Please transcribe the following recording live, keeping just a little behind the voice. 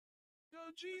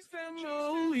Regis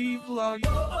family vlog.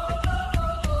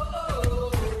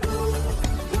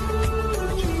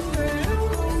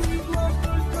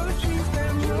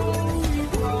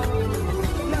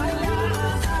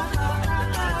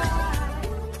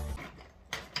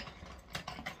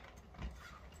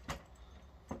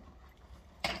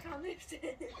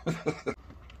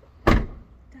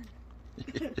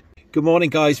 Good morning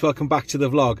guys, welcome back to the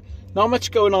vlog. Not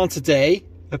much going on today,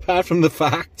 apart from the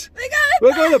fact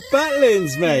we're going to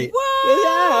Butlins, mate. Whoa!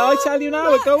 Yeah, I tell you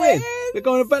now, we're going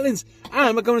to Butlins.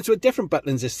 And we're going to a different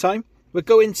Butlins this time. We're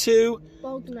going to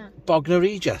Bognor,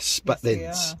 Regis, Butlins.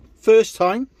 Yes, first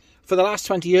time. For the last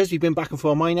 20 years we've been back and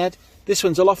forth Minehead. This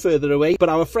one's a lot further away, but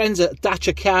our friends at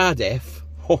Dacia Cardiff,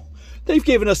 they've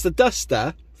given us the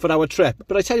duster for our trip.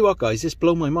 But I tell you what guys, it's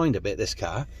blown my mind a bit, this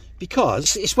car,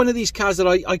 because it's one of these cars that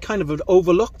I kind of have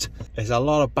overlooked. There's a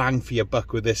lot of bang for your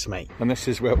buck with this, mate. And this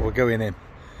is where we're going in.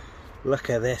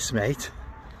 Look at this, mate.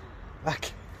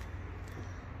 Look.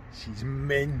 She's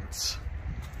mint.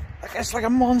 Look, it's like a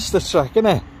monster truck, isn't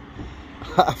it?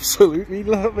 I absolutely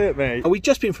love it, mate. We've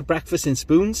just been for breakfast in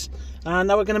Spoons, and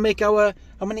now we're going to make our,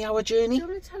 how many hour journey? Do you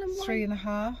want to tell them why?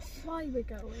 3.5. Why we're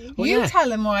going? Oh, you tell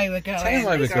them why we're going. Tell them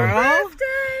why we're going.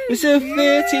 It's her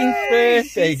 13th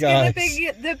birthday, guys.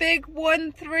 The big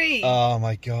 1-3. Oh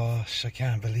my gosh, I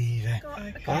can't believe it.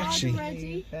 Actually,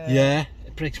 ready? Yeah,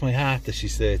 it breaks my heart that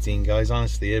she's 13, guys.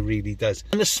 Honestly, it really does.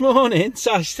 And this morning,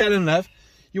 Sash, telling love,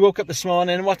 you woke up this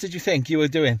morning, and what did you think you were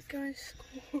doing? Going to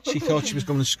school. She thought she was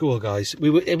going to school, guys.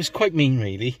 It was quite mean,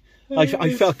 really.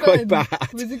 I felt quite bad.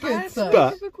 Was it good, sir?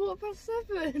 But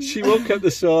 7:15. she woke up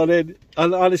this morning,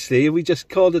 and honestly, we just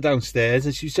called her downstairs,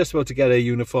 and she was just about to get her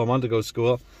uniform on to go to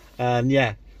school. And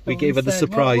yeah, we gave her the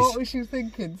surprise. What was she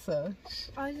thinking, sir?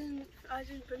 I didn't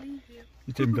believe you.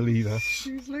 You didn't believe her?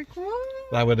 She was like, what?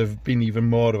 That would have been even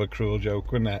more of a cruel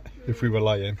joke, wouldn't it? If we were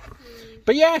lying.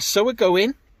 But yeah, so we're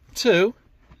going to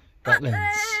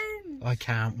Butlins. I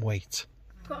can't wait.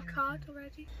 Got a card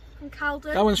already from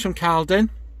Calden. That one's from Calden.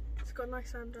 It's got a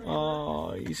nice handwriting.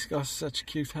 Oh, he's got such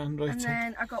cute handwriting. And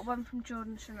then I got one from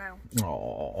Jordan Chanel.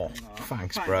 Oh,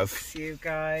 thanks, bruv. Thanks, you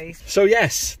guys. So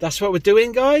yes, that's what we're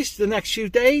doing, guys. The next few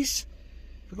days,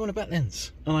 we're going to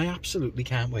Butlins, and I absolutely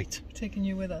can't wait. Taking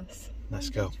you with us. Let's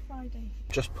go. Friday.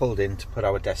 Just pulled in to put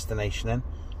our destination in,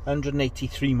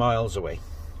 183 miles away.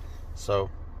 So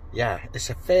yeah, it's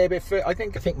a fair bit further. I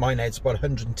think Minehead's about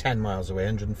 110 miles away,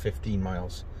 115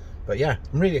 miles. But yeah,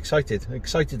 I'm really excited. I'm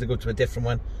excited to go to a different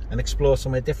one and explore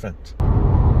somewhere different.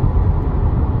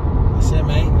 That's it,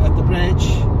 mate, at the bridge.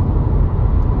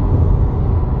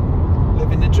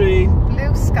 Living the dream.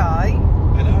 Blue sky.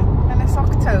 I know. And it's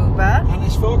October. And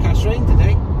it's forecast rain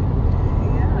today.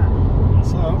 Yeah.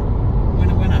 So,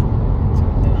 winner.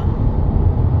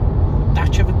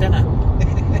 Dacia for dinner.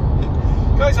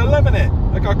 Guys, I'm loving it.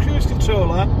 I got cruise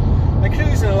control on. I'm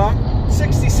cruising along,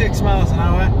 66 miles an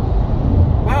hour.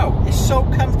 Wow, it's so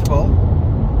comfortable.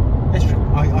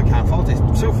 I can't fault it.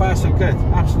 So far, so good.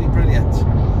 Absolutely brilliant.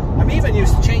 I'm even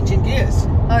used to changing gears.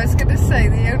 I was going to say,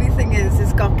 the only thing is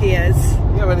it's got gears.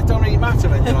 Yeah, but it don't really matter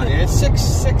when you're on here. It's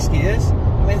six gears.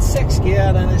 I'm in 6th gear,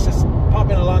 and it's just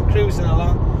popping along, cruising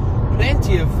along.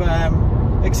 Plenty of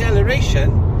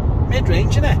acceleration,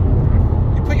 mid-range, innit?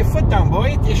 You put your foot down,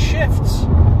 boy, it just shifts.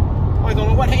 I don't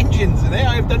know what engine's in it.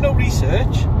 I've done no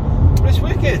research, but it's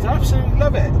wicked. I absolutely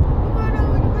love it.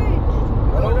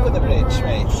 Going over the bridge,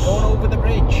 mate. Going over the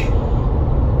bridge.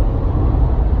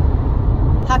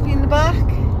 Happy in the back?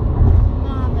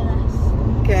 Marvellous.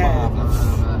 Good.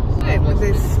 Marvellous. Him with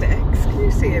his sticks. Can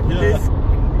you see him with his...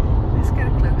 Let's get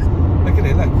close. Look at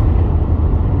it, look.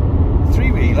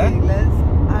 3-wheeler. He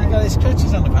got his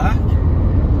clutches on the back.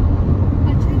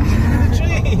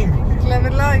 Dream. He's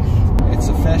living life. It's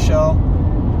official.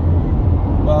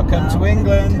 Welcome to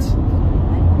England.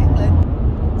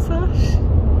 England. Sash.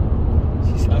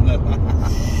 She's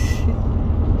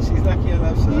lucky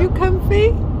enough, so. Are you comfy?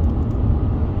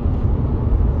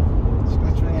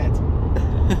 Scratch my head.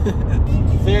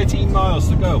 13 miles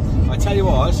to go. I tell you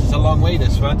what, it's a long way,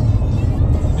 this one.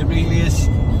 It really is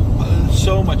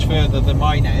so much further than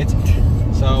Minehead.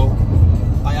 So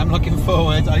I am looking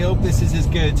forward. I hope this is as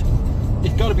good.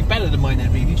 It's got to be better than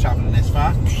Minehead, really, travelling this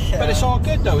far. Yeah. But it's all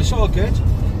good though, it's all good.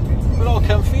 We're all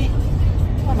comfy.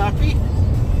 I'm happy.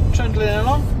 Trundling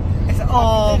along. It's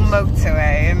all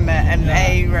motorway, isn't it? And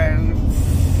A roads.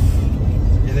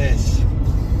 It is.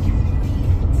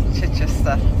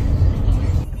 Chichester.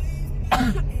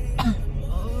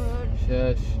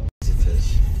 Shush.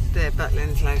 Visitors. The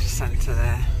Butlins Leisure Centre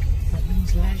there.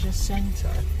 Butlins Leisure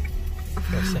Centre?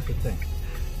 Got a separate thing.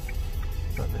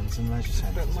 Butlins and Leisure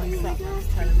Centre. But my sat nav's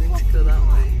telling me to go that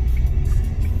way.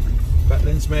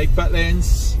 Butlins, mate.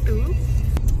 Butlins. Ooh.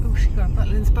 Oh, she got a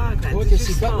Butlins bag then. Oh, Did you you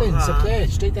see spot Butlins that? up there,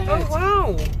 straight ahead. Oh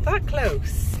wow, that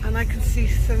close. And I can see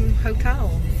some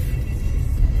hotels.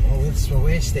 Oh, that's where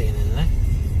we're staying in there.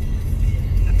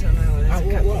 I don't know. There's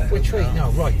a couple of Which way?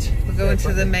 hotels. No, right. We're going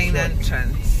to the main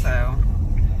entrance, so.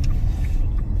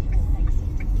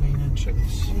 Main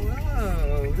entrance.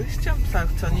 Whoa, this jumps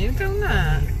out on you, don't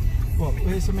it? What?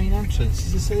 Where's the main entrance?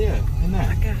 Is this here? In there?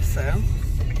 I guess so.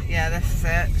 Yeah, this is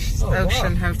it. Oh,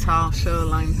 Ocean wow. Hotel,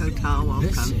 Shoreline Hotel, welcome.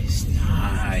 This is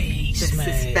nice, This mate.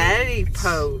 is very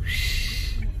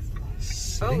posh.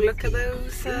 Oh, look at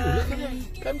those Ooh, look at them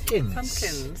pumpkins.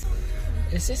 pumpkins.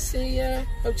 Is this the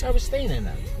hotel we're staying in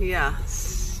now?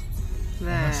 Yes.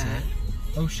 That's There.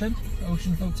 it. Ocean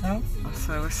Hotel. That's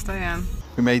where we're staying.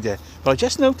 We made it. But I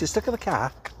just noticed, look at the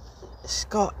car. It's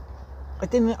got,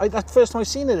 that's the first time I've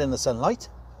seen it in the sunlight.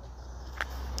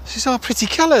 This is all pretty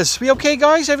colours. We okay,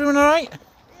 guys? Everyone all right?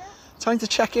 Yeah. Time to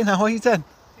check in. How are you done?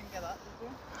 Didn't get that,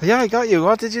 did you? Yeah, I got you.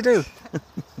 What did you do?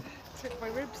 Took my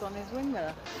ribs on his wing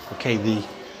there. Okay, the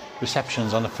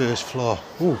reception's on the first floor.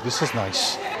 Ooh, this is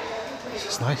nice. This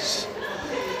is nice.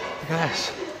 Look at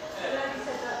this.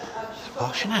 It's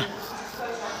posh, isn't it?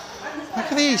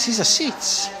 Look at these are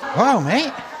seats. Wow,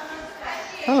 mate.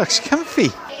 That looks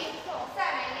comfy.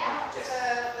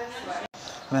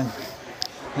 And then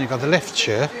you've got the lift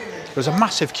here. There's a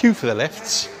massive queue for the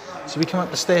lifts, so we come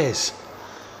up the stairs.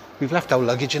 We've left our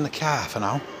luggage in the car for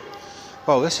now.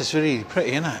 Oh, this is really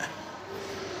pretty, isn't it?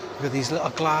 Look at these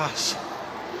little glass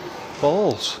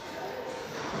balls.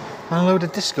 And a load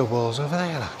of disco balls over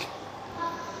there, look.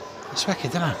 It's wicked,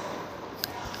 isn't it?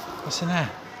 What's in there?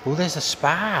 Oh, there's a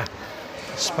spa.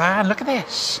 A spa, and look at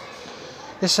this.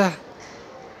 It's a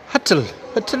hotel.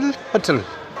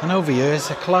 And over here is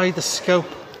a Kaleidoscope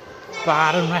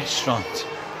bar and restaurant.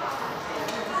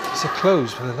 Is it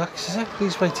closed for the looks, is it?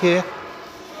 Please wait here.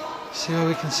 See what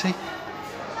we can see.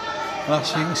 Oh,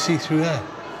 so you can see through there.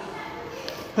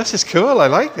 This is cool, I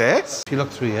like this. If you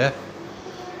look through here.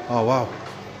 Oh wow.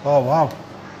 Oh wow.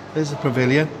 There's a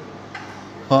pavilion.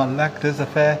 Oh look, there's a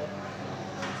fair.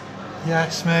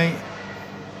 Yes, mate.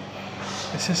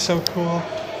 This is so cool.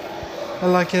 I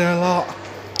like it a lot.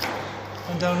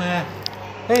 And down there.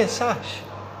 Hey, it's Sash.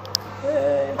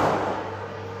 Hey.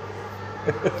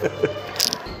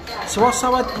 So what's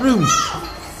our room?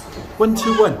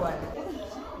 121.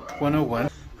 101.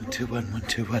 121,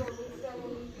 121.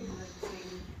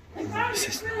 This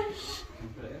is nice.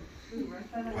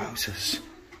 Wowzers.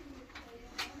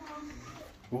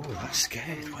 Oh, that's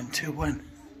scared. 121.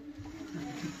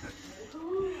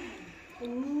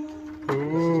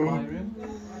 Oh.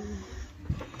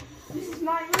 This is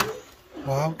my room.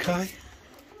 Wow, okay.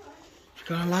 You've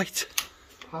got a light.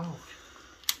 Wow.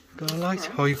 Got a light.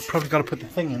 Oh, you've probably got to put the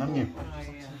thing in, haven't you?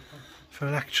 For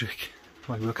electric.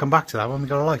 Right, we'll come back to that when we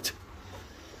got a light.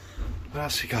 What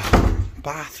else we got?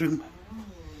 Bathroom.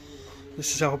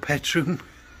 This is our bedroom.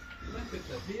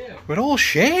 We're all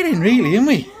sharing, really, aren't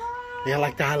we? Yeah,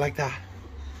 like that, like that.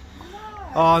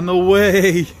 Oh, no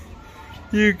way.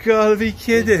 You gotta be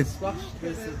kidding.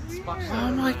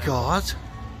 Oh my god.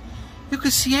 You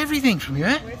can see everything from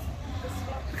here.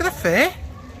 Look at the fair.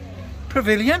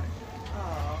 Pavilion.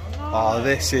 Oh,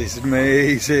 this is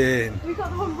amazing. We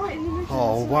got the one right in the middle.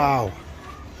 Oh, wow.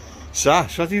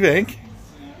 Sash, what do you think?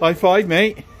 High five,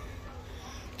 mate.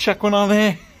 Chuck one on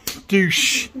there.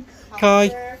 Douche. Kai.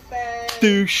 Perfect.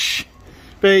 Douche.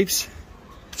 Babes.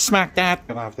 Smack that.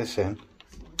 Gonna have this in.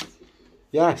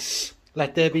 Yes.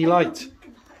 Let there be light.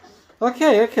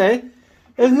 Okay, okay.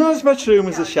 There's not as much room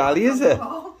as a chalet, is it?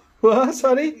 What?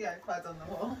 Sorry? The iPad on the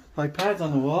wall. iPad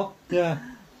on the wall. Yeah.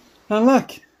 And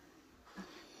look.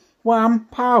 Wham,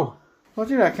 pow. What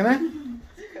do you reckon,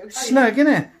 eh? Snug,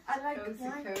 innit? I like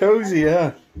it. Cozy,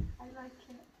 yeah. I like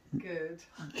it. Good.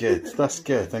 Good. That's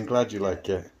good. I'm glad you like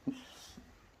it.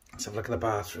 Let's have a look at the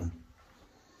bathroom.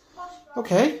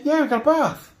 Okay. Yeah, we've got a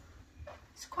bath.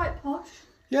 It's quite posh.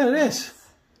 Yeah, it is.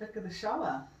 Look at the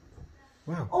shower.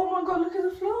 Wow. Oh my god, look at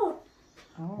the floor.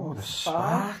 Oh, the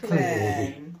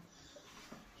sparkling.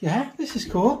 Yeah, this is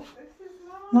cool.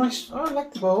 Nice. Oh, I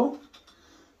like the bowl.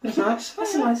 That's nice.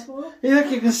 That's a nice one. Yeah, look,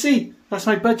 you can see. That's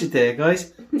my budget there,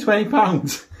 guys.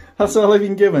 £20. That's all I've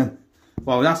been given.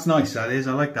 Wow, that's nice, that is.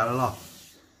 I like that a lot.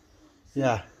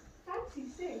 Yeah. Fancy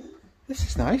thing. This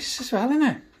is nice as well, isn't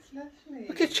it? Lovely.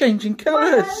 Look at changing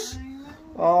colours.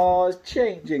 Oh, it's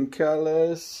changing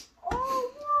colours.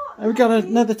 Oh, what? And we've got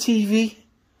another TV.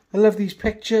 I love these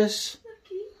pictures.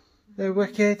 Lucky. They're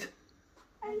wicked.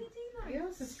 LED light.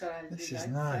 Yours has got LED This is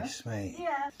lights, nice, mate.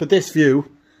 Yeah. But this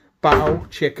view, bow,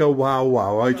 chicka, wow,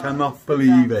 wow. I cannot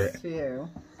believe That's it. for you.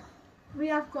 We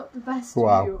have got the best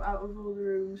Wow. view out of all the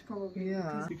rooms, probably.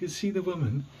 Yeah. You can see the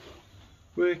woman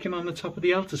working on the top of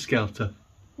the Helter Skelter.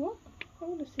 What? I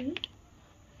want to see.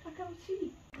 I can't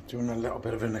see. Doing a little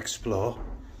bit of an explore.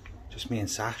 Just me and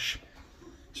Sash.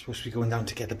 Supposed to be going down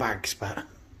to get the bags, but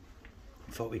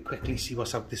I thought we'd quickly see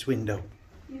what's out this window.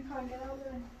 You can't get out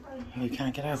there. Oh, you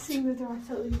can't get out? Seeing the door, I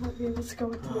thought you might be able to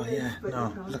go into the Oh roof, yeah, but no,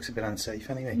 you can't. it looks a bit unsafe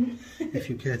anyway, if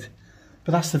you could.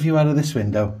 But that's the view out of this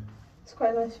window. It's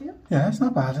quite a nice view. Yeah, it's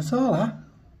not bad at all, huh?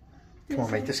 Come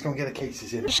on mate, let's go and get the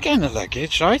cases in. Just getting the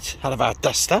luggage, right? Out of our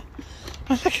duster.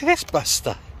 Oh, look at this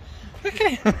buster. Look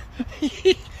at him.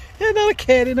 You're not a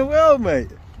care in the world, mate.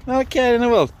 Not a care in the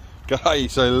world.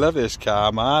 Guys, I love this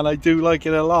car, man. I do like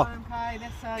it a lot.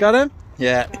 Got him?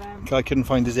 Yeah. Kai couldn't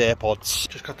find his AirPods.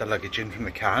 Just got the luggage in from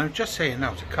the car. I'm just saying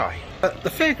now to Kai. The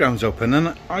fairground's open,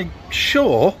 and I'm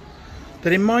sure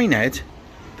that in Minehead,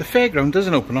 the fairground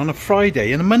doesn't open on a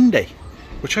Friday and a Monday,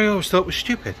 which I always thought was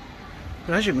stupid.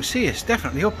 But as you can see, it's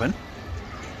definitely open.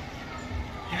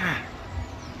 Yeah.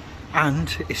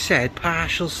 And it said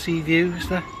partial sea views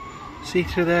there. See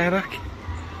through there, look.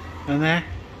 And there.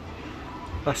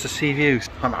 That's the sea views.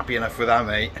 I'm happy enough with that,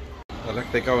 mate. Oh, look,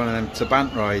 they're going on them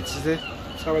Tabant rides, is it?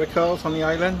 Is that what they're called on the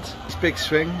island? These big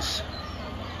swings.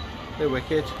 They're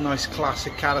wicked. Nice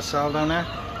classic carousel down there.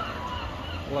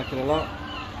 I like it a lot.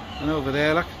 And over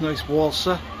there, look, nice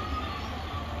waltzer.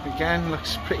 Again,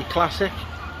 looks pretty classic.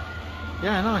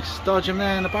 Yeah, nice. Dodge them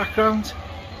there in the background.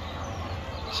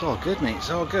 It's all good, mate.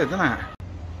 It's all good, isn't it?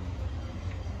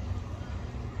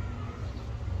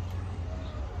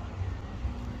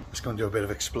 Let's go and do a bit of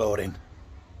exploring.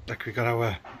 Look, we got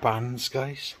our bands,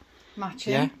 guys.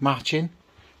 Matching. Yeah, matching.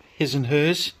 His and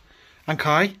hers. And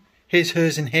Kai, his,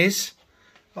 hers and his.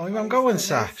 Oh, you won't go and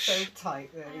Sash. So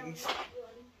tight, these.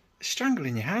 It's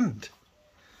strangling your hand.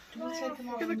 Can you take them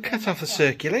off? You're going to cut off the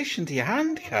circulation to your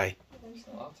hand, Kai.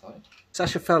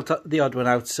 Sasha felt the odd one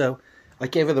out, so I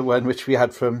gave her the one which we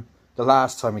had from the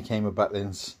last time we came with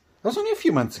Butlins. That was only a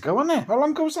few months ago, wasn't it? How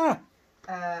long ago was that?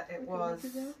 It was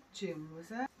June,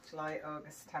 was it? July,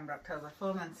 August, September, October,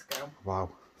 4 months ago. Wow,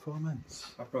 4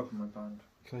 months. I've broken my band.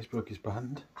 Kai's broke his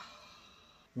band.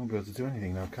 You won't be able to do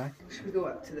anything now, Kai. Should we go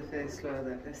up to the first floor,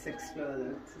 the 6th floor,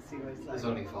 though, to see what it's like? There's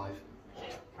only 5.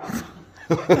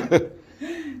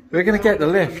 We're going to get the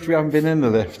lift. We haven't been in the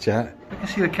lift yet. I can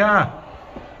see the car.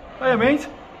 Hiya, mate.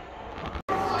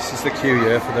 This is the queue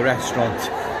here for the restaurant.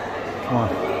 Come on.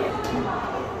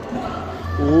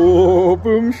 Oh,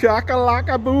 boom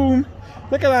shakalaka boom.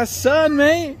 Look at that sun,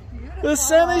 mate. The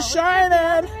sun is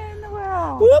shining.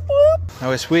 Whoop, whoop.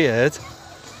 Now it's weird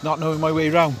not knowing my way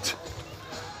round.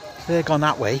 They're gone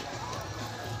that way.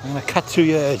 I'm going to cut through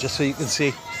here just so you can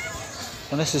see.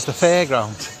 And this is the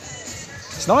fairground.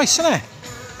 It's nice, isn't it?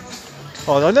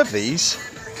 Oh, I love these.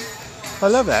 I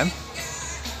love them.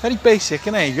 Very basic,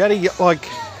 isn't it? Very, like,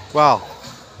 well,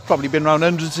 probably been around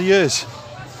hundreds of years.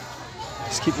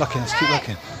 Let's keep looking, let's keep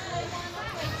looking.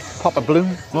 Pop a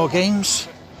balloon, more games.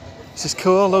 This is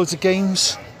cool, loads of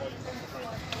games.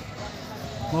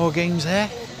 More games there.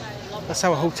 That's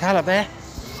our hotel up there.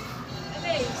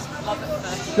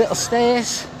 Little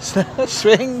stairs,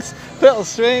 swings, little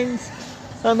swings.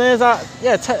 And there's that,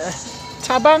 yeah,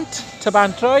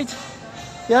 Tabant ride.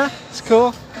 Yeah, it's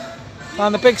cool.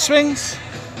 And the big swings.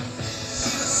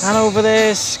 And over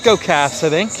there's go-karts, I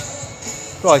think.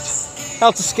 Right,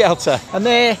 Helter Skelter. And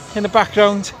there in the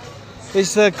background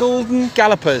is the Golden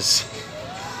Gallopers.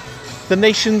 The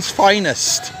nation's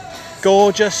finest.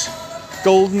 Gorgeous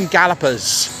Golden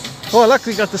Gallopers. Oh look,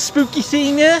 we got the spooky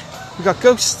theme here. We got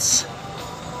ghosts.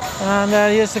 And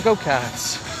here's the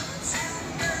go-karts.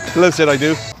 Loves it, I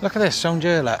do. Look at this, sound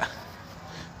here, look.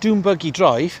 Doom Buggy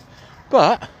Drive.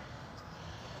 But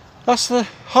that's the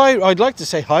high, I'd like to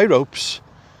say high ropes.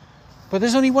 But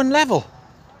there's only one level.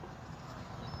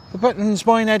 The Butlins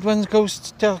Minehead one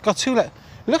got 2 levels.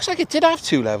 It looks like it did have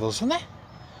 2 levels, didn't it?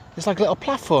 There's like little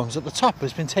platforms at the top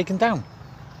that's been taken down.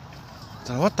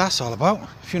 Don't know what that's all about.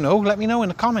 If you know, let me know in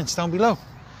the comments down below.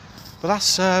 But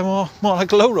that's more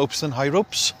like low ropes than high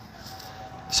ropes.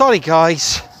 Sorry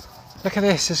guys. Look at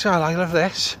this as well, I love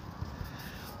this.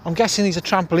 I'm guessing these are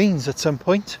trampolines at some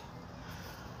point.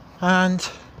 And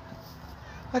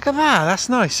look at that, that's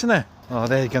nice, isn't it? Oh,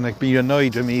 they're going to be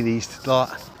annoyed with me, these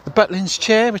lot. The Butlins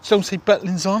chair, which don't say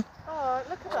Butlins on. Oh,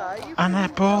 look at that. And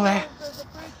that ball there.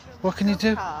 What can you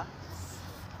do? Well,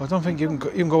 I don't think you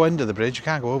can go under the bridge. You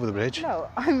can't go over the bridge. No,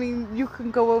 I mean, you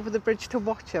can go over the bridge to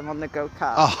watch them on the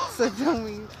go-kart. Oh. So don't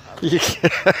mean...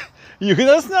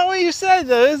 That's not what you said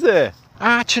though, is it?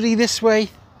 Archery this way.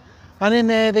 And in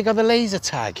there they got the laser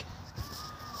tag.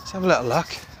 Let's have a little look.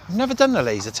 I've never done the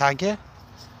laser tag yet.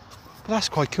 But that's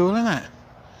quite cool, isn't it?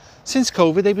 Since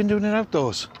COVID, they've been doing it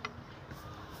outdoors.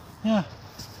 Yeah.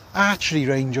 Archery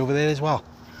range over there as well.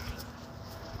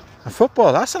 And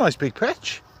football, that's a nice big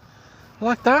pitch. I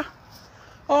like that.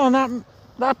 Oh, and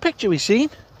that picture we seen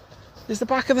is the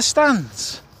back of the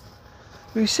stands.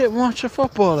 We sit and watch the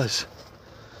footballers.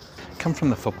 Come from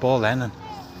the football then and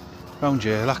round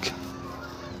here, look.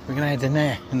 We're going to head in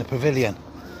there, in the pavilion.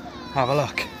 Have a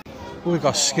look. Oh, we've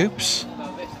got scoops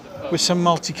with some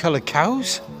multicoloured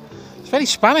cows. It's very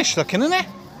Spanish looking, isn't it?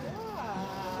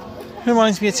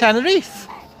 Reminds me of Tenerife.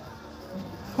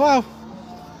 Wow.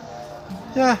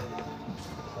 Yeah.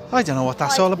 I don't know what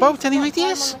that's all about anyway,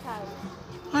 dears.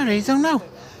 I really don't know.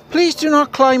 Please do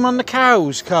not climb on the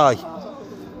cows, Kai.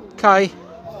 Kai.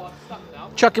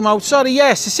 Chuck him out. Sorry,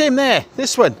 yes, it's him there.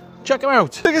 This one. Chuck him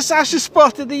out. Look at Sasha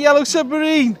spotted the yellow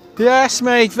submarine. Yes,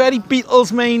 mate. Very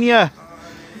Beatles mania.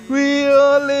 We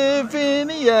all live in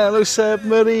a yellow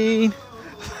submarine.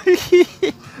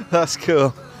 That's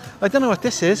cool. I don't know what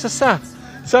this is. What's that?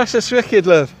 Sasha's wicked,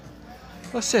 love.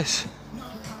 What's this?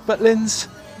 Butlins.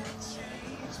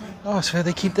 Oh, it's where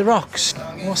they keep the rocks.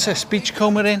 What's this?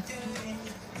 Beachcomber in.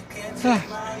 Yeah,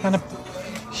 and a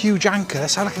huge anchor.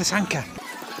 Let's have a look at this anchor.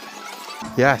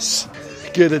 Yes,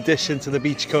 good addition to the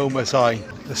beachcomber sign.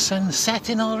 The sun's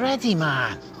setting already,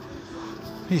 man.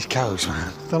 These cows,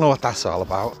 man. Don't know what that's all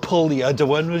about. Pull the other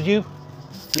one, would you?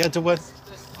 The other one.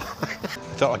 I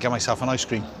thought I'd get myself an ice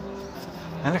cream.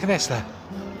 And look at this there.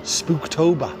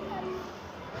 Spooktober.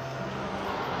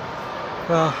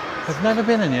 Well, I've never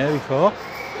been in here before.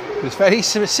 It's very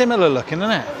similar looking,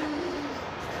 isn't it?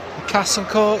 The castle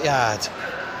courtyard.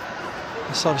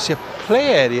 It's obviously a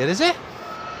play area, is it?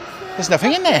 There's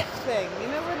nothing in there. You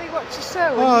know when they watch a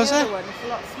show? Oh, and is the it? other one is a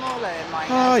lot smaller in my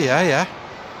Oh, head. yeah.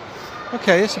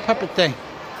 Okay, it's a puppet thing.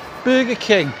 Burger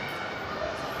King.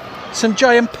 Some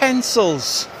giant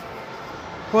pencils.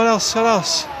 What else? What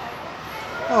else?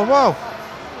 Oh, wow.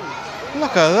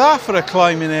 Look at that for a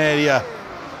climbing area.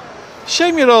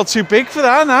 Shame you're all too big for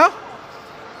that now.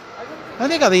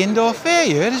 And they got the indoor fair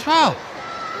here as well.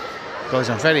 Guys,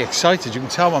 I'm very excited. You can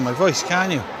tell by my voice,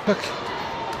 can't you? Look,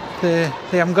 they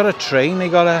haven't got a train. They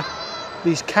got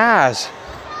these cars.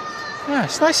 Yeah,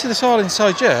 it's nice that it's all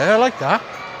inside here. I like that.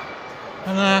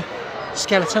 And a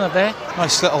skeleton up there.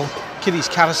 Nice little kiddies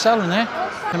carousel in there.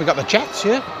 Then we got the jets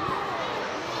here.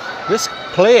 This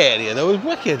play area though is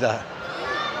wicked. That.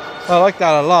 I like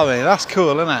that a lot, mate. That's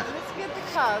cool, isn't it? Let's get the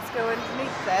cars go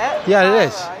underneath it. Yeah, it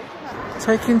is. Right.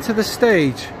 Taken to the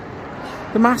stage.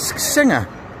 The Masked Singer.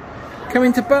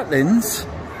 Coming to Butlins.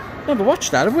 Never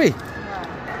watched that, have we?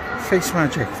 No. Face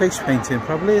magic, face painting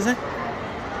probably, is it?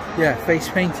 Yeah, face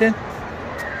painting.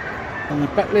 And the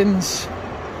Butlins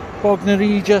Bognor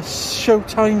Regis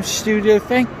Showtime studio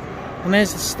thing. And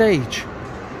there's the stage.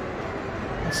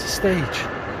 That's the stage.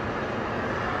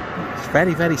 It's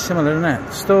very, very similar, isn't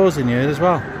it? Stores in here as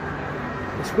well.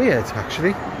 It's weird,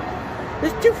 actually. Do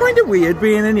you find it weird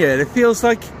being in here? It feels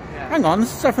like, hang on,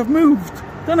 stuff have moved,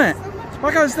 doesn't it?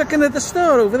 Like I was looking at the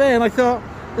store over there and I thought,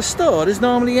 the store is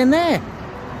normally in there.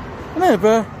 I know,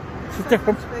 but it's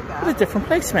a different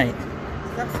place, mate.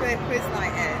 That's where quiz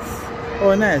night is.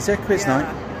 Oh, and there's it, quiz night.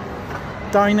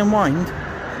 Dine and Wind.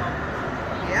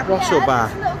 Yep. Rosso Bar.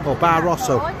 Or Bar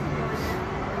Rosso.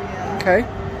 Okay.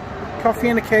 Coffee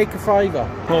and a cake, a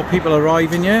 £5. More people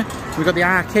arriving here. We've got the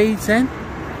arcades in.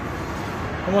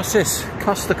 And what's this?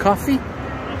 Costa Coffee.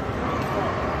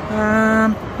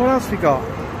 What else we got?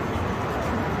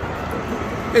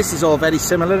 This is all very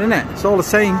similar, isn't it? It's all the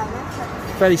same.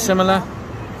 Very similar.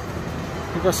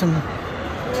 We've got some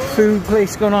food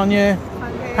place going on here.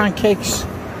 Pancakes,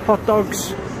 hot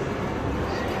dogs.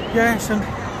 Yeah, some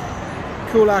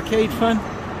cool arcade fun.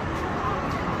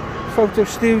 Photo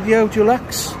studio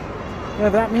deluxe.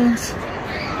 Whatever that means.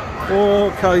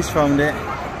 Oh, Kai's found it.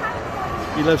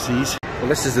 He loves these. Well,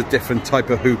 this is a different type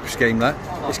of hoops game, that.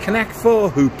 It's Connect 4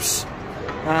 hoops.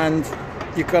 And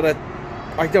you've got a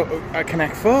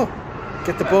Connect 4.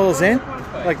 Get the balls in,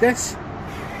 like this.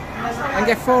 And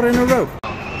get 4 in a row.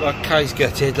 That Kai's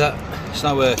gutted, that. It's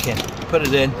not working. Put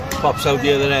it in, pops out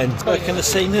the other end. Working the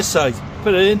same this side.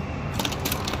 Put it in.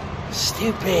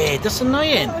 Stupid, that's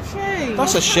annoying.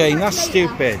 That's a shame, that's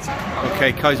stupid.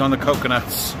 Okay, Kai's on the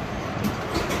coconuts.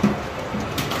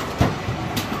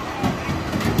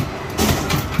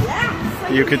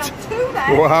 You could,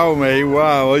 wow mate,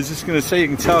 wow. I was just going to say, you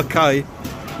can tell Kai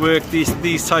work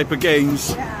these type of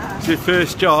games. It's his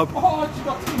first job.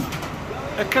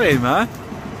 Look at him, man.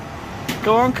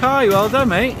 Go on Kai, well done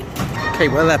mate. Okay,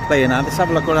 well they're playing now. Let's have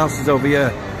a look what else is over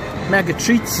here. Mega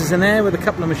Treats is in there with a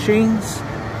couple of machines.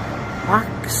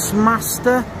 Axe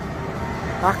Master.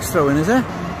 Axe throwing, is it?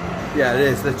 Yeah, it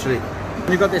is, literally.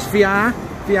 You've got this VR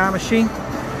machine,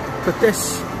 but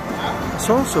this, it's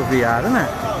also VR, isn't it?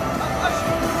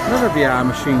 Another VR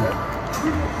machine.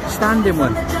 Standing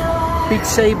one. Beat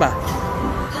Saber.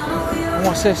 And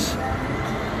what's this?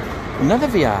 Another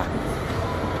VR.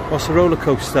 What's the roller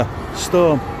coaster?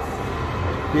 Storm.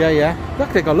 Yeah.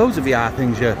 Look, they've got loads of VR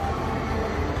things here.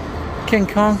 King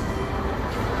Kong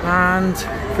and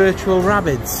virtual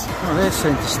rabbits. Oh, there's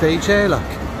centre stage here, look.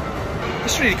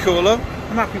 It's really cool though.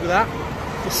 I'm happy with that.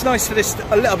 It's nice for this,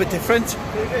 a little bit different,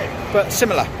 but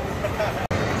similar.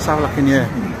 Let's have a look in here.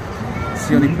 It's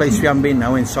the only place we haven't been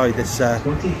now inside this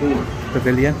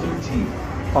pavilion.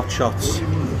 Hot shots.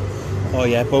 Oh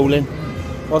yeah, bowling.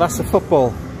 Oh, that's the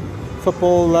football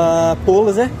pool,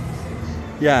 is it?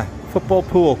 Yeah, football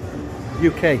pool,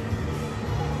 UK.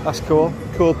 That's cool.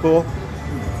 Cool pool.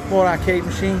 More arcade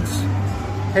machines.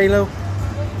 Halo.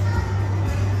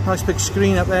 Nice big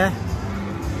screen up there.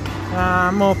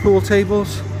 More pool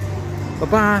tables. A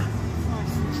bar.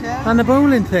 And the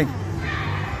bowling thing.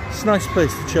 It's a nice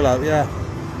place to chill out, yeah.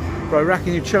 But I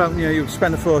reckon you chill out, you know, you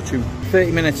spend a fortune.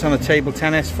 30 minutes on a table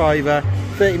tennis, £5.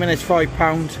 30 minutes,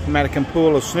 £5. American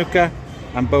pool or snooker.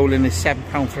 And bowling is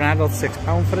 £7 for an adult,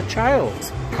 £6 for a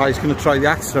child. Kai's going to try the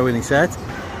axe throwing, he said.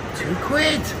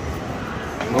 £2.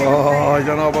 Oh, I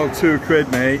don't know about £2,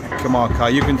 mate. Come on, Kai,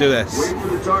 you can do this. Wait for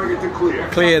the target to clear.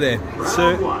 Clear it.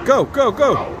 So, go. I don't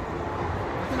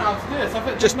know how to do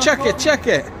this. Just check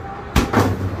it.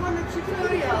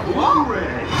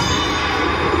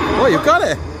 Oh, you got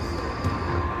it.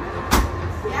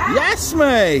 Yeah. Yes,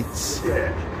 mate.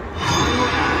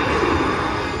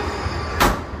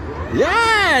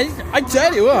 Yeah, I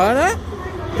tell you what, huh?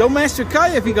 Don't mess with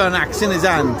Kai if you got an axe in his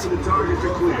hand.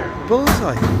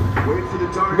 Bullseye.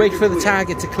 Wait for the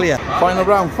target to clear. Final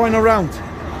round.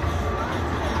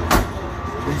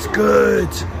 It's good.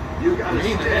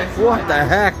 What the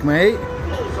heck, mate?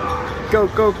 Go.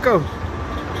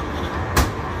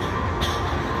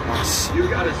 Yes. You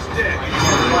got a stick.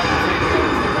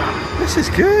 This is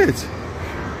good.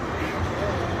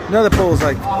 Another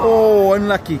bullseye. Oh,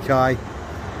 unlucky, Kai.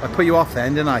 I put you off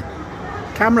then, didn't I?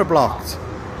 Camera blocked.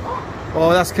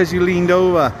 Oh, that's because you leaned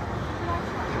over.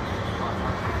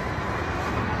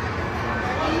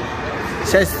 It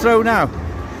says throw now.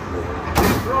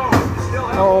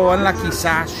 Oh, unlucky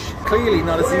sash. Clearly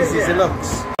not as easy as it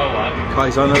looks.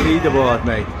 Kai's on the leaderboard,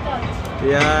 mate.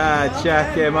 Yeah,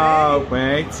 check him out,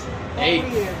 mate. 8,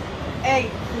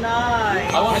 9.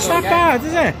 That's not bad,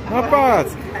 is it? Not bad.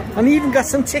 And he even got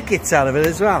some tickets out of it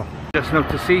as well. Just now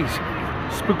to see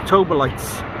Spooktober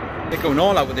lights. They're going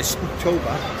all out with this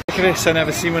Spooktober. Look at this, I've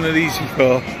never seen one of these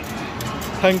before.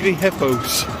 Hungry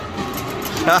hippos.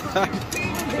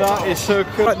 That is so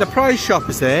cool. Right, the prize shop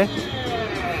is there.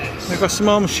 They've got some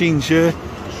more machines here.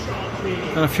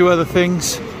 And a few other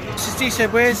things. He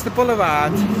said, where's the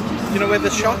boulevard? You know where the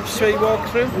shops where you walk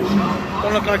through?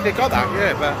 Don't look like they got that,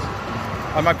 yeah, but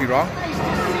I might be wrong.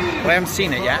 But I haven't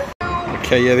seen it yet.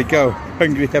 Okay, here they go.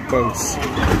 Hungry hippos.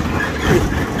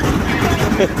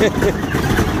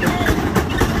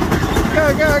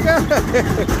 Go.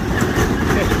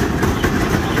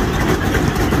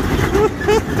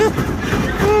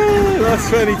 That's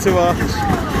funny to watch.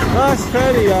 That's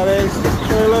funny, that is.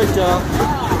 I like that.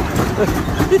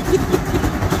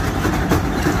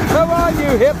 Come on,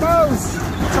 you hippos!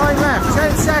 Time left,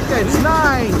 10 seconds,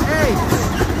 9, 8.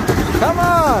 Come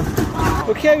on!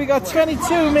 Okay, we got 22,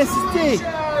 Mrs.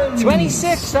 D.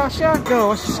 26, Sasha. Go,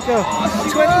 let's just go.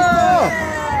 24.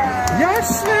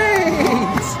 Yes,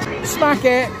 mate! Smack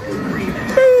it.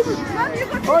 Boom!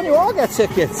 Oh, you all get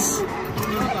tickets.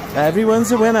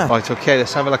 Everyone's a winner. Right, okay,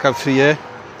 let's have a look out through here.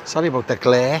 Sorry about the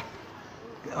glare.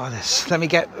 Oh, this. Let me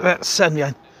get that sun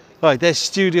behind. Right, there's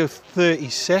Studio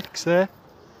 36 there.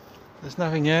 There's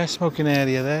nothing here. Smoking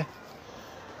area there.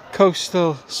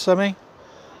 Coastal something.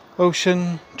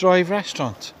 Ocean Drive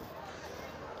restaurant.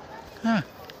 Ah,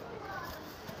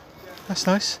 that's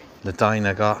nice. The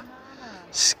diner got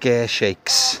scare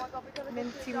shakes.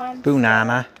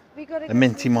 Banana. The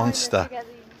minty monster.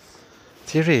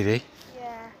 Do you really?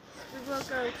 Yeah. We will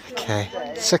go to Okay,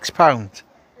 £6.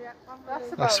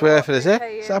 That's worth it, is it?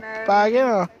 Is that bargain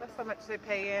or? That's how much they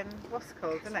pay in, what's it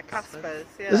called, isn't it? Casper's,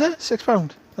 yeah. Is it?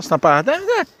 £6? That's not bad then, is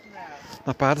it? No.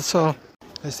 Not bad at all.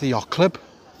 There's the yacht club.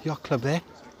 Yacht club there.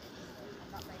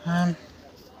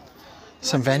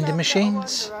 Some vending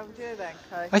machines. Around here then,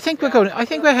 Kai? I think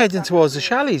we're heading towards the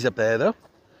chalets up there though.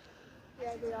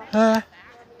 I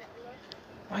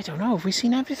don't know, have we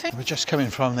seen everything? We're just coming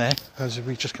from there, because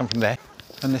we just come from there.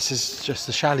 And this is just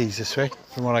the chalets this way,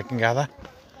 from what I can gather.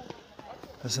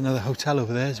 There's another hotel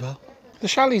over there as well. The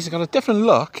chalets have got a different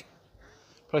look,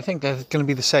 But I think they're going to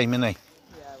be the same, aren't they?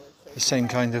 Yeah, we'll see. The same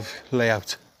kind of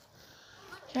layout.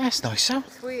 Yeah, it's nice, huh?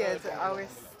 It's weird how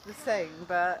it's the same,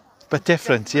 but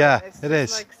different, yeah, it's it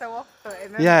is. like so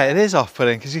off-putting. Yeah, it is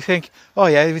off-putting because you think, oh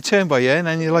yeah, we turn by here, and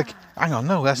then you're like, hang on,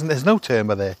 no, there's no turn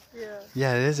by there. Yeah.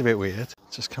 Yeah, it is a bit weird.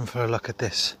 Just come for a look at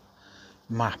this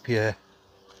map here.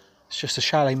 It's just a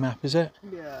chalet map, is it?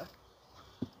 Yeah.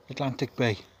 Atlantic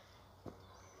Bay.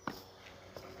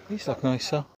 These look nice,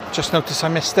 though. Just noticed I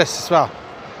missed this as well.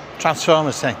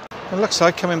 Transformers thing. It looks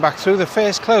like coming back through. The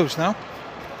fair's closed now.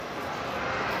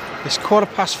 It's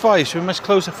 5:15, so we must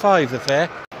close at 5, the fair.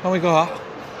 And we got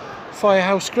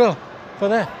Firehouse Grill for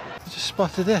there. I just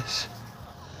spotted this.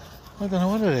 I don't know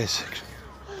what it is.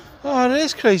 Oh, it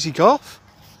is Crazy Golf.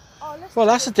 Oh, Well,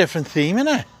 that's a different theme,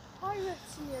 isn't it?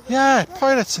 pirates in the other Yeah,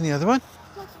 Pirates in the other one.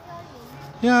 like the island.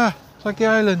 Yeah, it's like the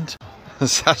island.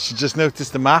 Sasha just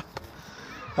noticed the map.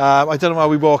 I don't know why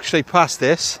we walked straight past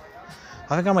this.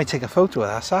 I think I might take a photo of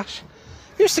that, Sash.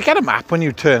 You used to get a map when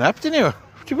you turn up, didn't you?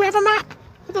 Did we have a map?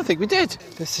 I don't think we did.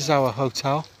 This is our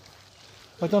hotel.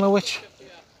 I don't know which.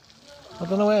 I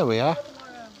don't know where we are.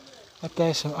 Up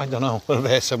there, I don't know. We're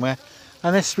there somewhere.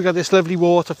 And this, we got this lovely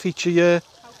water feature here,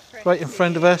 right in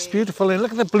front of us. Beautiful. And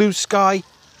look at the blue sky.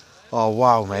 Oh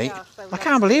wow, mate! Yeah, so I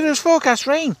can't believe it was forecast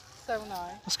rain. So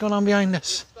nice. What's going on behind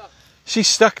us? She's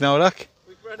stuck now. Look.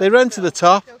 They run to the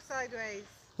top. Go sideways.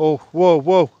 Oh, whoa,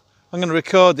 whoa! I'm going to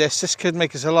record this. This could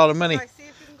make us a lot of money. Right, see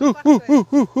if you can Ooh, go ooh,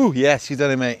 backwards. ooh, ooh, ooh. Yes, you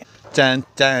done it, mate. Dun,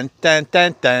 dun, dun,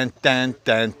 dun, dun, dun,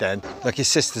 dun, dun. Look, your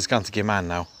sister's gone to give man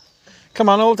now. Come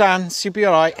on, old dance. You'll be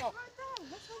all right.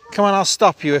 Come on, I'll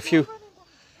stop you if you...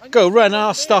 Go, run,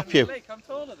 I'll stop you. I'm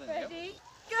taller than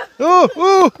you. Ooh,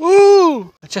 ooh,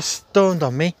 ooh! It just dawned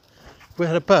on me.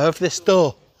 We're above this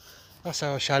door. That's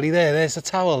our chalet there. There's the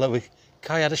towel that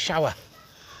Kai had a shower.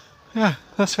 Yeah,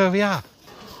 that's where we are.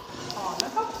 Oh,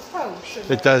 look how posh.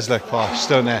 It does look posh,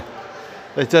 don't it?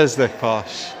 It does look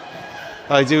posh.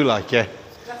 I do like it.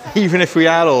 Even if we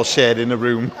are all shared in a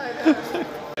room.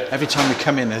 Every time we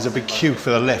come in, there's a big queue for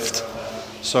the lift.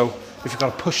 So if you've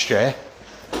got a pushchair,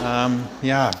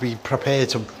 yeah, be prepared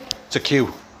to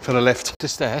queue for the lift.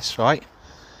 This stairs, right?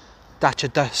 Dacia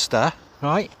Duster,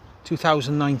 right?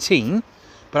 2019.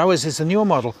 But ours is a newer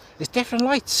model. It's different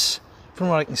lights, from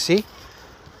what I can see.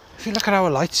 If you look at our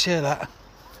lights here,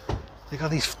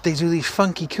 they do these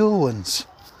funky, cool ones.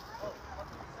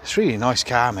 It's a really nice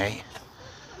car, mate.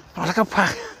 Oh,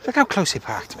 look how close he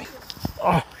parked me.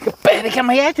 Oh, I can barely get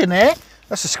my head in there.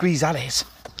 That's a squeeze, that is.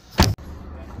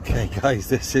 Okay, guys,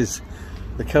 this is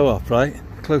the co-op, right?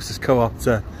 Closest co-op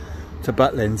to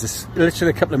Butlins. It's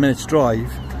literally a couple of minutes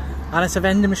drive. And it's a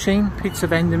vending machine, pizza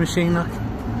vending machine, look.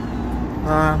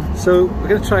 So we're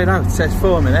going to try it out. It says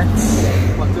 4 minutes.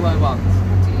 What do I want?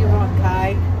 What do you want,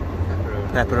 Kai?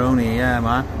 Pepperoni, yeah,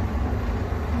 man.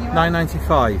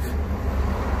 £9.95.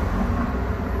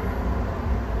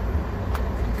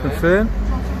 Confirm.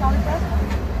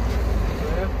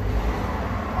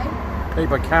 Pay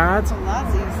by card Well,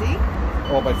 that's easy.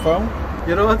 or by phone.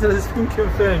 Your order has been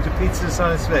confirmed. Your pizza is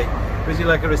on its way. Would you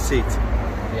like a receipt?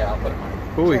 Yeah, I'll put it on.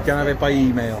 Oh, you can have it by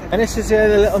email. And this is the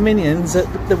little minions that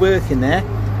they're working there.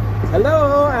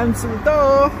 Hello, answer the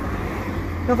door.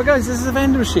 No, but guys, this is a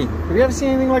vending machine. Have you ever seen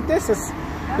anything like this?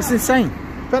 It's insane.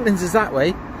 Butlins is that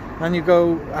way, and you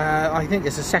go. I think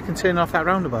it's the second turn off that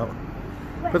roundabout.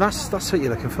 But that's what you're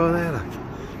looking for there, look.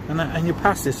 And you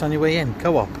pass this on your way in.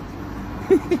 Co-op.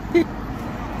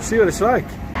 See what it's like.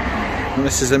 And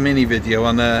this is a mini video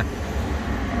on Now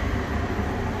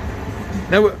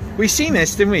we seen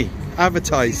this, didn't we?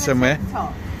 Advertised somewhere.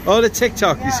 TikTok. Oh, the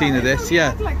TikTok you've seen of this,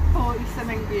 yeah. It's like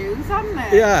 40-something views, hasn't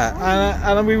it? Yeah,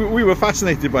 and we were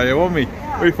fascinated by it, weren't we?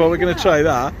 Yeah, We thought we're going to try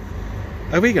that.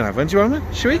 Are we going to have one? Do you want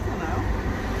one? Should we? I don't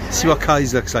know. See what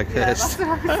Kai's looks like Yeah, first.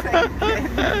 that's what I was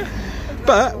thinking.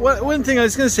 But one thing I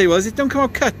was going to say was, it don't come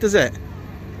out cut, does it?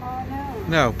 Oh no.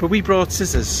 No, but we brought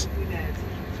scissors. We did.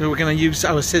 So we're going to use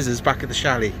our scissors back at the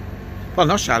chalet. Well,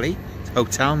 not chalet, it's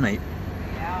hotel, mate.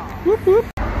 Yeah. Whoop, whoop.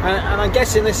 And I'm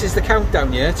guessing this is the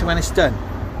countdown here to when it's done.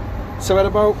 So at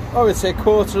about, I'd say a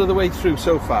quarter of the way through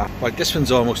so far. Right, this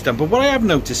one's almost done. But what I have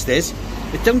noticed is,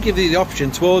 it don't give you the option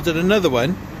to order another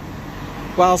one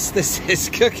whilst this is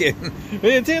cooking. What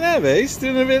are you doing there, mate? It's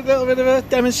doing a little bit of a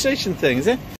demonstration thing, is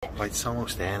it? Right, it's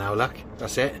almost there now, look.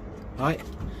 That's it. Right.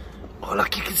 Oh,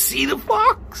 look, you can see the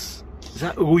fox. Is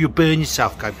that, oh, you burn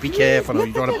yourself, guys. Be careful, or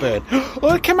you don't want to burn.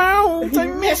 Oh, it came out. I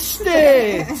missed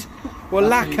it. Well,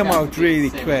 that came out really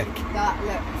quick. That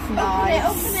looks nice.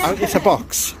 Oh, it's a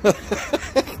box.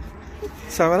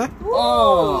 So,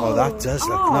 oh, that does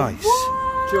look nice. Do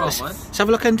you want one? Let's have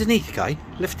a look underneath, guy.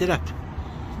 Lift it up.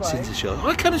 Since it's yours. Oh,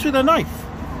 it comes with a knife.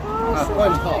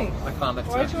 boiling hot. I can't lift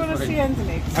Why it. do you want to see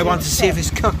underneath? I want to see if it's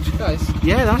cooked. Guys,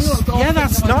 Yeah,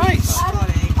 that's nice.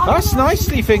 That's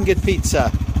nicely fingered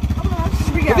pizza.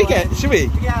 Should we get? Should we?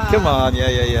 Yeah. Come on,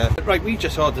 yeah. Right, we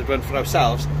just ordered one for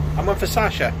ourselves and one for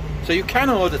Sasha. So you can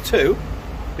order two,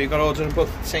 but you've got to order them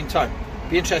both at the same time.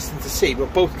 Be interesting to see. Will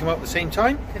both come out at the same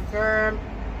time? Confirm.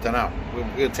 Don't know.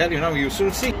 We'll tell you now. You'll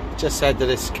soon see. Just said that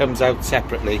this comes out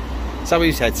separately. Is that what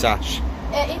you said, Sash?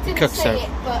 It didn't Cooks say out. it,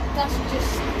 but that's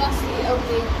the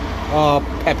only... Oh,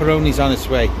 pepperoni's on its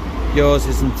way. Yours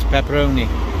isn't pepperoni.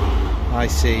 I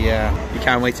see. You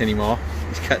can't wait anymore.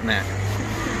 He's cutting it.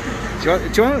 Do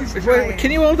you want?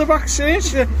 Can you hold the box,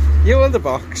 Serge? You hold the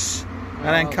box, and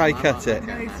then Kai cut it.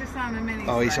 No, he's just having a mini.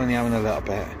 Oh, he's only having a little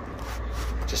bit,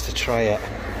 just to try it.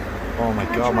 Oh my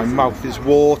god, my mouth is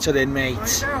watering, mate.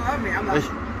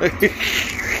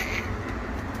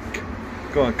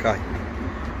 Go on, Kai.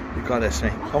 You got this,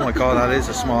 mate. Oh my god, that is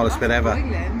the smallest bit ever.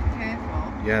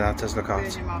 Careful. Yeah, that does look hot.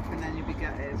 Burn your mouth and then you'll be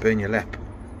gutted. Burn your lip.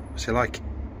 What's it like?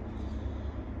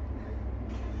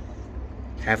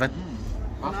 Heaven?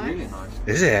 that's really nice.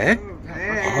 Is it?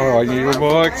 Oh, I'm even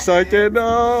more excited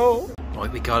now.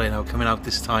 Right, we got it now, coming out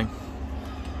this time.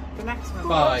 The next one.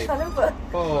 5,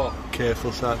 4.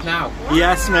 Careful, Sash. Now.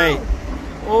 Yes, mate.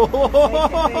 Oh,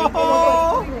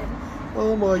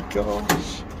 oh my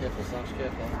gosh. Careful, Sash,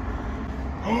 careful.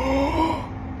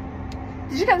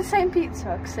 Did you get the same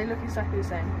pizza? Because they look exactly the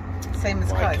same. Same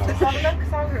as Kai's. Let's have a look,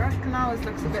 because I reckon ours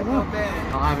looks a bit more burnt.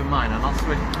 Not having mine, I'm not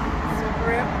switching.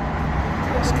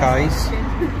 It's Kai's.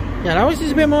 Yeah, ours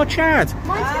is a bit more charred.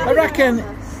 I reckon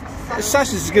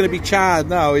Sash's is going to be charred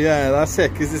now. Yeah, that's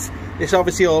it. Because it's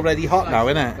obviously already hot now,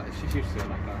 isn't it? She's used to it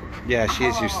like that. Yeah, she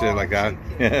is used to it like that.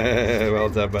 Well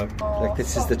done, Bob. Like,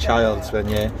 this is the child's one,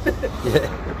 yeah.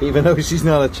 Even though she's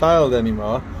not a child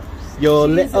anymore. Your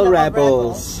little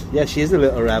rebels. Yeah, she is a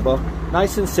little rebel.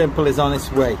 Nice and simple is on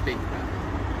its way.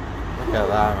 Look at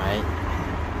that, mate.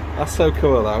 That's so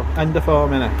cool, though. Under 4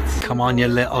 minutes. Come on, you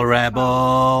little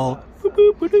rebel.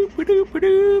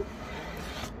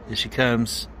 Here she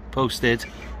comes. Posted.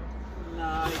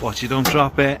 Nice. Watch you don't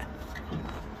drop it.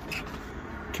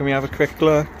 Can we have a quick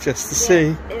look just to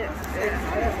see?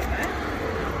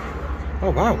 Oh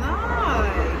wow,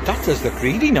 Nice. that does look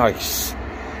really nice.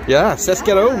 Yes, let's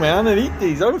get home, man, and eat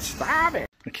these. Don't starve it.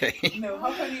 Okay. No,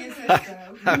 how funny is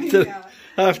this though?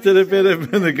 After a bit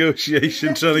of a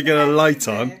negotiation trying to get a light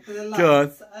on, go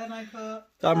on. And I thought,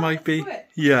 That might that's be, it.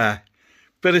 yeah,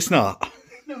 but it's not.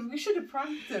 No, we should have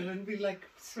pranked them and be like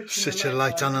switching Such the a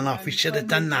light on and off. We should have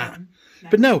done that. No.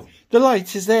 But no, the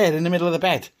light is there in the middle of the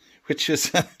bed, which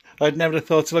was I'd never have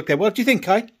thought to look there. What do you think,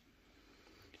 Kai?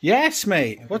 Yes,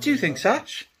 mate. What do you think,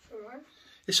 Sash?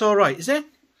 It's all right, is it?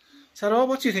 Is that all?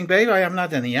 What do you think, babe? I haven't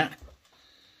had any yet.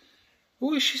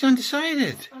 Oh, she's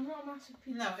undecided. I'm not a massive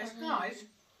pizza. No, it's nice,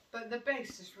 but the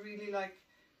base is really like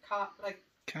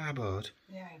Cardboard.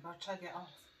 yeah, you've got to try to get off.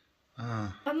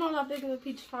 Ah. I'm not that big of a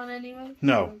pizza fan anyway.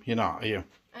 No, you're not, are you?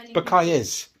 Anyway. But Kai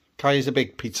is. Kai is a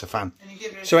big pizza fan. And you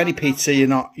give it a So any 7 pizza you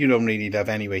don't really love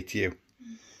anyway, do you?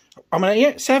 I'm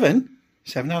gonna 7.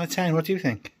 7 out of 10. What do you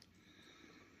think?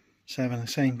 7 the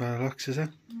same by the looks, is it?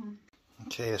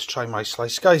 Okay, let's try my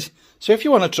slice, guys. So if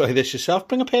you want to try this yourself,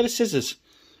 bring a pair of scissors.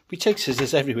 We take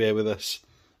scissors everywhere with us.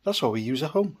 That's what we use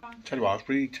at home. Tell you what,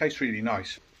 it tastes really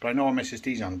nice. But I know what Mrs.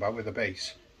 D's on about with the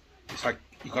base. It's like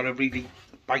you got to really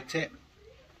bite it.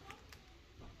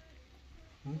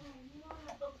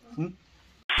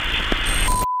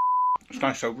 It's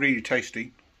nice though, really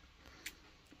tasty.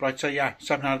 But I'd say, yeah,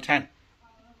 7 out of 10.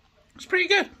 It's pretty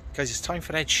good. Guys, it's time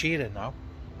for Ed Sheeran now.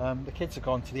 The kids are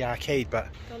gone to the arcade, but...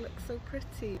 That looks so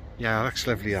pretty. Yeah, it looks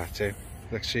lovely, that too.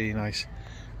 Looks really nice.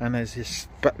 And there's this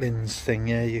Butlins thing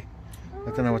here. I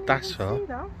don't know what that's for. See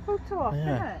that? Photo off,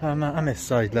 Yeah, innit? and on this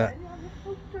side, look.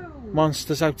 Photo.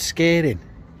 Monsters out scaring.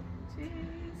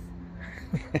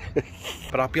 Jeez.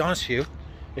 But I'll be honest with you,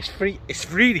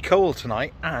 it's really cold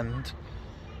tonight, and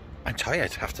I'm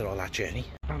tired after all that journey.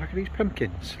 Oh, look at these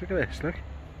pumpkins. Look at this, look.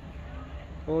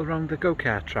 All around the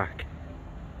go-kart track.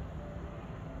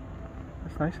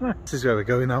 That's nice, isn't it? This is where we're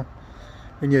going now.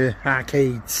 In your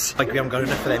arcades. Like we haven't got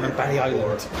enough of them in Barry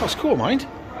Island. Oh, it's cool, mind.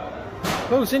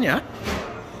 Loads in here.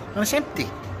 And it's empty.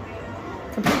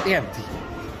 Completely empty.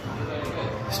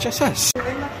 It's just us.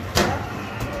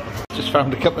 Just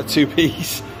found a couple of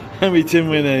 2p's and we didn't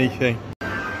win anything.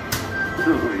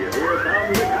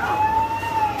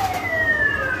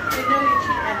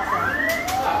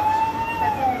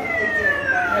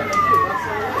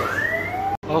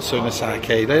 Also in this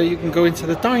arcade, you can go into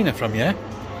the diner from here.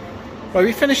 Right,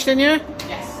 we finished in here?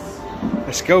 Yes.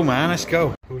 Let's go, man, let's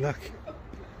go. Oh, look.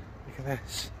 Look at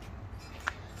this.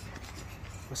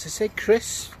 What's it say?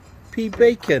 Crispy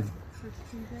bacon.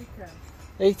 Crispy bacon.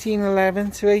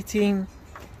 1811 to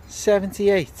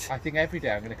 1878. I think every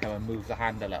day I'm going to come and move the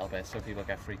hand a little bit so people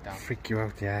get freaked out. Freak you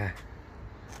out, yeah.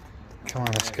 Come on,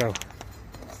 let's go.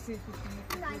 Let's see if we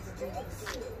can make it do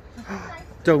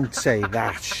Don't say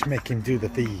that. Make him do the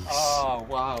thieves. Oh,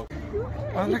 wow.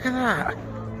 Oh, look at that.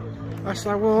 That's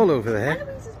that wall over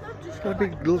there. It's got a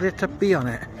big lit up bee on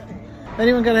it.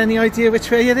 Anyone got any idea which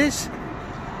way it is?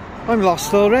 I'm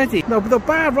lost already. No, but the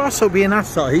bar Ross will be in that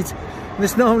side. And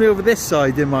it's normally over this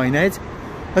side in Minehead.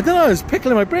 I don't know, it's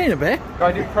pickling my brain a bit. Do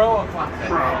I do pro or classic?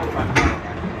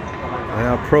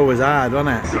 Yeah, pro was hard,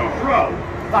 wasn't it? So, pro.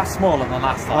 That's smaller than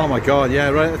last time. Oh my god, yeah,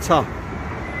 right at the top.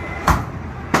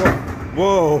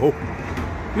 Whoa!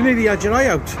 You nearly had your eye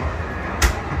out.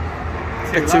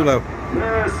 Get too low.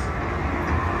 Miss.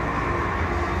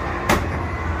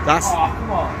 That's. Oh,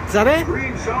 come on. Is that it?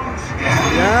 Green zone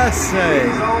scanning. Yes, Green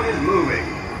mate. zone is moving.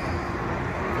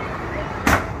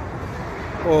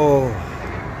 Oh,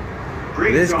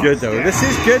 Green it is zone good though. scanning. This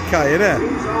is good, Kai, isn't it?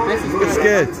 Green zone This is is moving.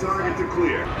 good. Target to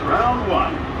clear. Round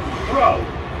one. Throw.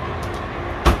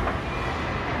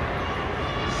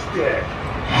 Stick.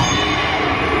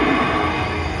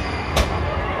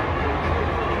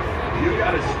 You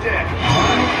got a stick.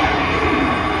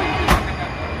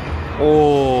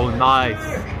 Oh, nice.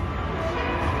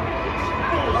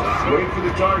 Wait for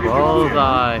the target to clear.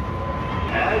 Bullseye.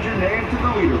 Add your name to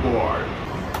the leaderboard.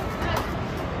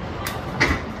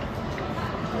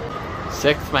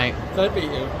 6th, mate. Did I beat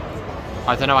you?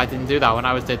 I don't know, I didn't do that when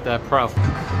I did the pro.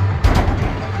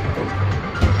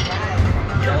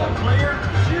 Yellow player,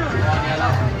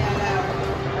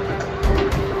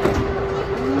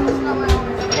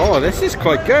 Oh, this is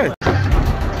quite good.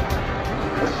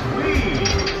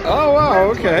 Oh wow,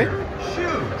 okay.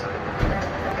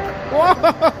 Whoa!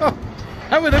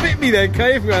 That would have hit me then,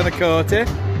 Kai, if we had a caught it.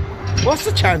 What's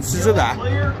the chances of that?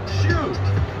 player, shoot.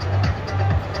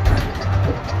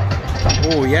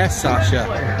 Oh yes, Sasha.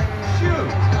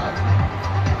 Shoot.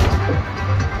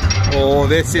 Oh,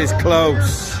 this is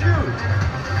close.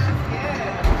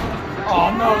 Oh,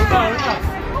 no.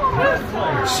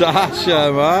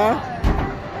 Sasha, man.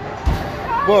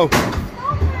 Whoa.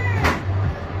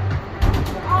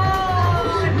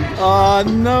 Oh,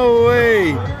 no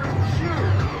way.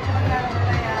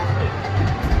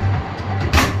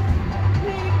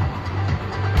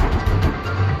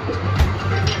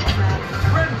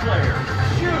 Red player,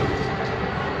 shoot.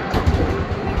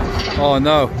 Oh,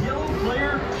 no. Yellow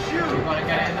player, shoot. Gotta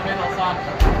get it in the middle, son.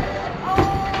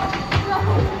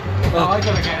 Oh, I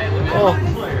gotta get it in the middle. Oh.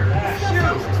 Red player,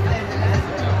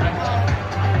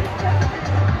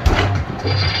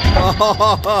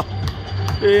 Oh,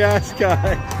 yes,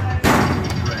 Kai.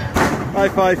 High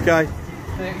five, Kai.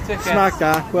 Smack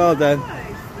that. Well done.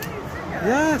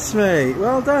 Yes, mate.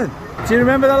 Well done. Do you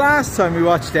remember the last time we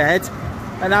watched Ed?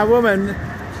 And that woman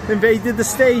invaded the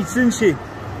stage, didn't she?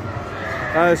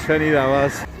 That was funny, that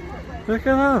was. Look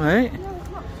at that, mate.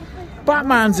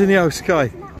 Batman's in the house,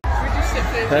 Kai.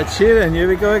 Ed Sheeran, here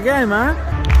we go again, man.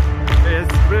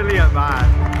 It's brilliant,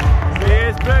 man. He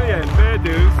is brilliant. Fair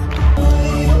dues.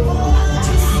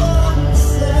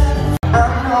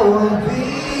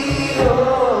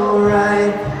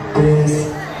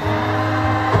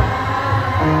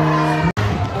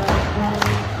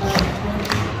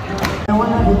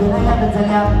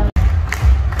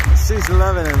 She's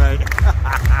loving it, mate.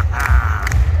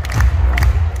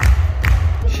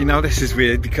 You know, this is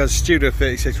weird because Studio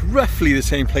 36, roughly the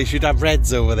same place. You'd have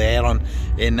Reds over there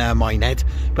in Minehead,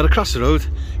 but across the road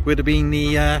would have been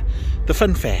the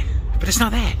fun fair. But it's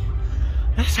not there.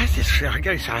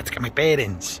 It's hard to get my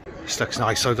bearings. This looks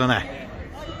nice, though, doesn't it?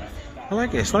 I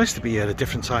like it. It's nice to be here at a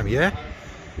different time of year.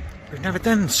 We've never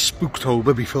done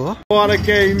Spooktober before. What a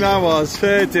game that was.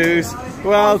 Fair dues.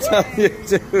 Well done, you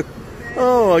two.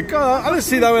 Oh my god,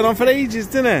 honestly that went on for ages,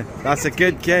 didn't it? That's a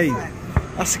good game.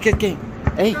 That's a good game.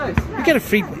 Hey, you get a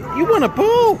free... You won a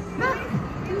ball!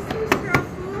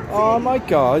 Oh my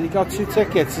god, you got 2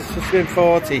 tickets. It's just been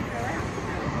 40.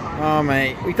 Oh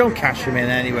mate, we don't cash them in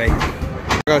anyway.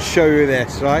 I'll show you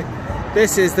this, right?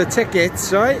 This is the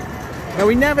tickets, right? Now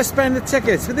we never spend the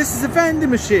tickets, but this is a vending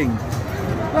machine.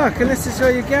 Look, and this is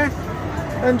where you get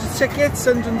 100 tickets,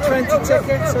 120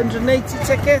 tickets, 180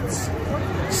 tickets,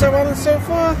 so on and so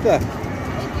forth. Look.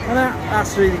 And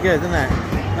that's really good, isn't it?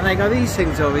 And I got these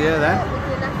things over here then,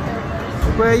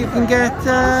 where you can get,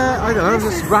 I don't know,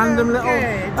 just random little...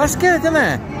 That's good, isn't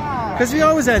it? Because we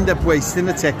always end up wasting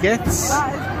the tickets.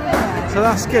 So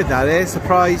that's good, that is. The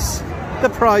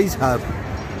prize hub.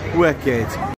 Wicked.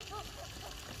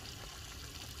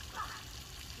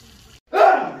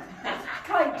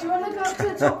 Kai, do you want to go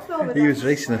to the top floor with He us. was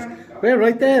racing us. We're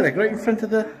right there, like right in front of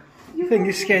the thing.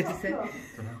 You're scared to say.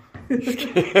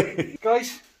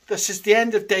 Guys, this is the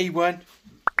end of day 1.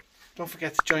 Don't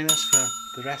forget to join us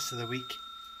for the rest of the week.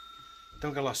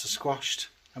 Don't get lost or squashed.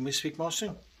 And we'll speak more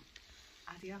soon.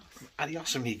 Adios.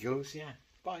 Adios, amigos. Yeah.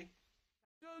 Bye.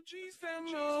 G's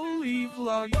family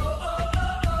vlog.